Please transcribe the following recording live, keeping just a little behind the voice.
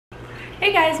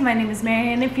Hey guys, my name is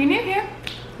MaryAnn. If you're new here,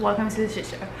 welcome to the shit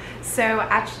show. So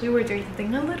actually we're doing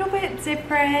something a little bit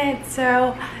different.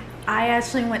 So I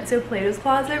actually went to Plato's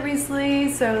Closet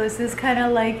recently. So this is kind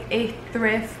of like a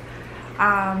thrift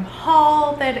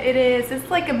haul that it is.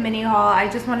 It's like a mini haul. I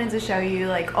just wanted to show you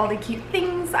like all the cute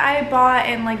things I bought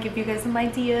and like give you guys some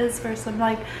ideas for some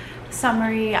like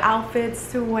summery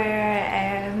outfits to wear,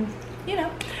 and you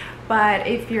know. But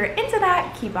if you're into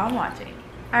that, keep on watching.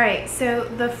 Alright, so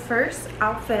the first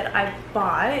outfit I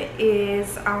bought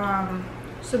is,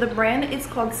 so the brand is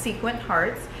called Sequin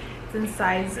Hearts. It's in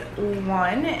size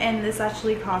 1, and this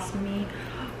actually cost me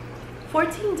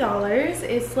 $14.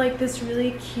 It's like this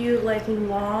really cute, like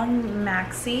long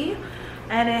maxi,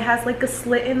 and it has like a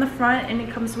slit in the front, and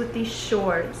it comes with these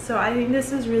shorts. So I think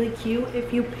this is really cute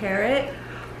if you pair it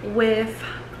with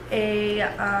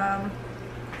a,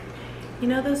 you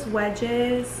know those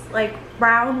wedges, like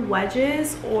brown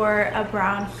wedges, or a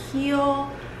brown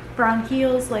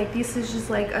heels. Like this is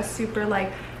just like a super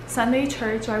like Sunday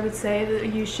church. I would say that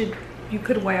you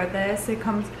could wear this. It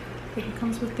comes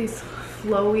with these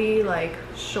flowy like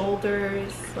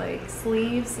shoulders, like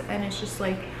sleeves, and it's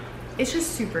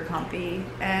just super comfy.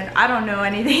 And I don't know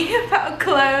anything about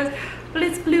clothes, but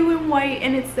it's blue and white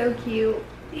and it's so cute.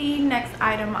 The next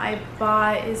item I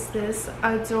bought is this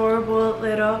adorable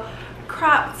little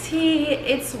crop tee.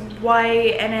 It's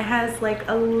white and it has like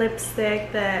a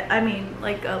lipstick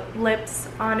like a lips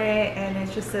on it, and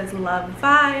it just says love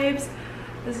vibes.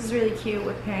 This is really cute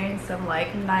with pairing some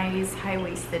like nice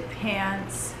high-waisted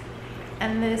pants.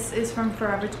 And this is from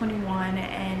Forever 21,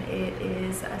 and it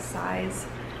is a size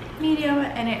medium,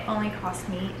 and it only cost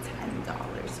me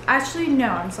 $10. Actually no,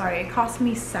 I'm sorry, it cost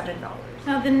me $7.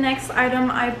 Now the next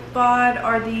item I bought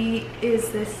is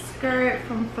this skirt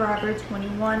from Forever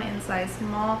 21 in size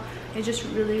small. I just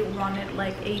really wanted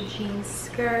like a jean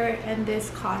skirt, and this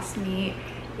cost me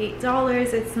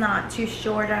 $8. It's not too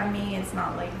short on me. It's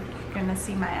not like you're gonna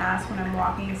see my ass when I'm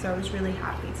walking, so I was really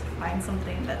happy to find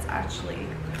something that's actually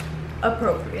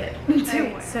appropriate to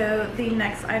wear. So the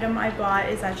next item I bought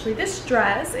is actually this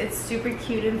dress. It's super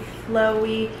cute and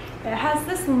flowy. It has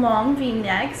this long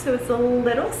v-neck, so it's a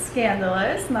little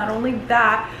scandalous. Not only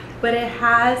that, but it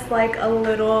has like a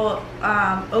little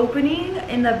opening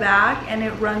in the back, and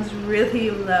it runs really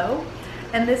low.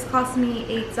 And this cost me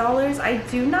 $8. I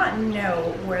do not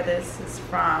know where this is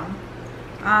from.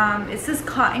 It says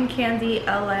Cotton Candy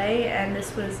LA, and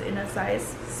this was in a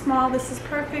size small. This is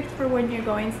perfect for when you're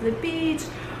going to the beach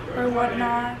or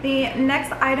whatnot. The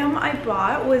next item I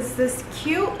bought was this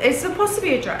cute, it's supposed to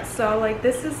be a dress, so like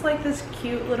this is like this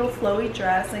cute little flowy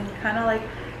dress, and kind of like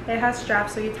it has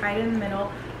straps, so you tie it in the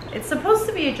middle. It's supposed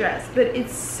to be a dress, but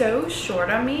it's so short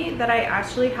on me that I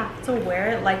actually have to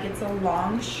wear it like it's a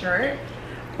long shirt.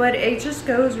 But it just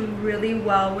goes really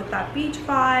well with that beach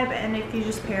vibe, and if you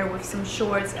just pair it with some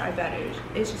shorts, I bet it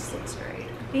just looks great.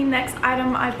 The next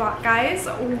item I bought, guys,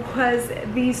 was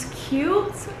these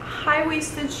cute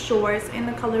high-waisted shorts in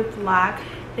the color black.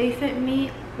 They fit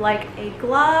me like a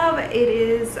glove. It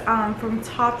is from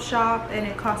Topshop, and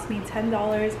it cost me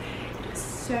 $10. It is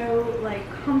so like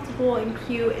comfortable and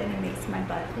cute, and it makes my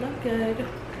butt look good,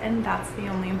 and that's the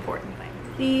only important thing.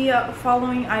 The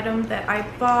following item that I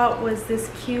bought was this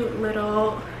cute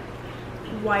little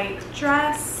white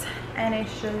dress, and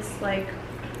it's just like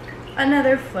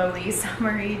another flowy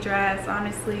summery dress.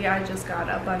 Honestly, I just got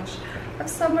a bunch of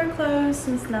summer clothes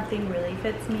since nothing really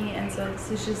fits me, and so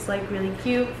this is just like really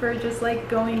cute for just like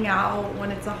going out when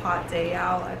it's a hot day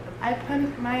out. I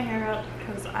put my hair up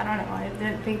because I don't know, I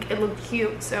didn't think it looked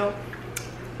cute, so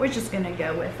we're just gonna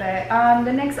go with it.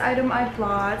 The next item I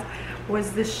bought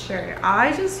was this shirt.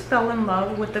 I just fell in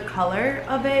love with the color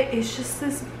of it. It's just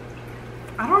this,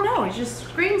 I don't know, it just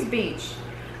screams beach.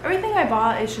 Everything I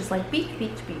bought is just like beach,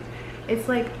 beach, beach. It's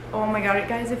like, oh my god,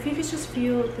 guys, if you could just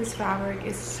feel this fabric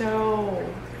is so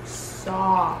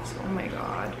soft. Oh my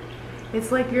god.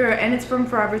 It's like and it's from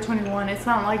Forever 21. It's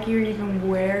not like you're even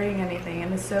wearing anything,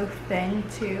 and it's so thin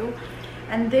too.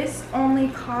 And this only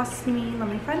cost me, let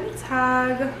me find the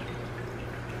tag,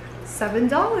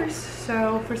 $7.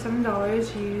 So for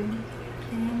 $7 you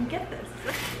can get this.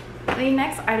 The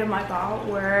next item I bought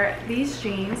were these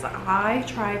jeans. I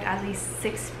tried at least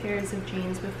 6 pairs of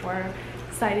jeans before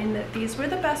deciding that these were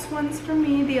the best ones for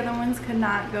me. The other ones could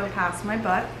not go past my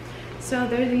butt. So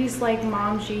they're these like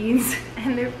mom jeans,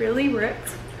 and they're really ripped.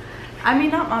 I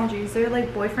mean, not mom jeans, they're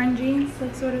like boyfriend jeans,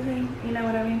 like sort of thing, you know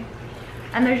what I mean?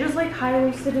 And they're just like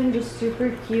high-waisted and just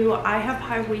super cute. I have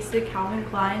high-waisted Calvin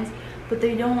Kleins, but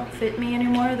they don't fit me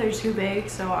anymore. They're too big,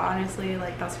 so honestly,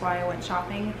 like that's why I went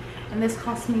shopping. And this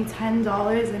cost me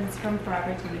 $10, and it's from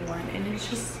Forever 21, and it's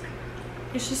just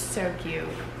It's just so cute.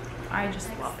 I just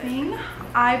love it. Thing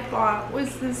I bought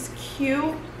was this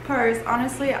cute purse.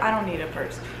 Honestly, I don't need a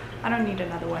purse. I don't need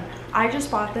another one. I just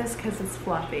bought this because it's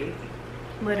fluffy.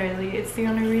 Literally, it's the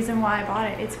only reason why I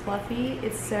bought it. It's fluffy.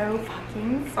 It's so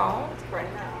fucking soft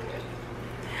right now.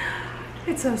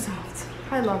 It's so soft.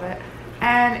 I love it.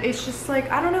 And it's just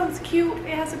like, I don't know, it's cute.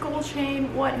 It has a gold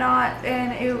chain, whatnot,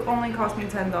 and it only cost me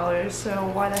 $10. So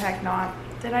why the heck not?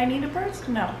 Did I need a purse?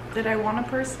 No. Did I want a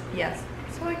purse? Yes.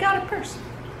 So I got a purse.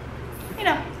 You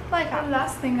know, like the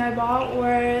last thing I bought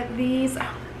were these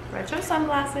retro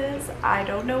sunglasses. I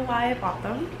don't know why I bought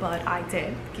them, but I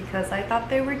did because I thought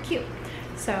they were cute.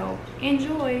 So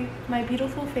enjoy my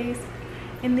beautiful face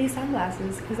in these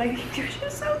sunglasses because I think they're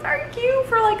just so very cute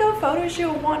for like a photo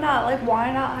shoot and whatnot. Like,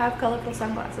 why not have colorful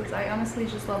sunglasses? I honestly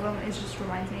just love them. It just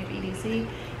reminds me of EDC.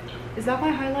 Is that my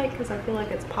highlight? Because I feel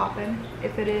like it's popping.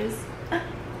 If it is,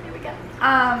 here we go.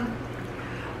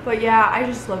 But yeah, I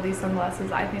just love these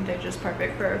sunglasses. I think they're just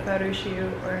perfect for a photo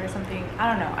shoot or something. I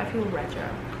don't know. I feel retro.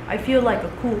 I feel like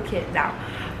a cool kid now.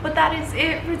 But that is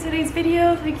it for today's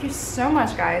video. Thank you so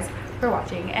much, guys, for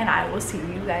watching, and I will see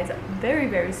you guys very,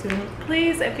 very soon.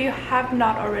 Please, if you have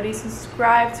not already,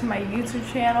 subscribe to my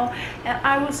YouTube channel, and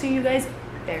I will see you guys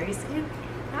very soon.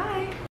 Bye.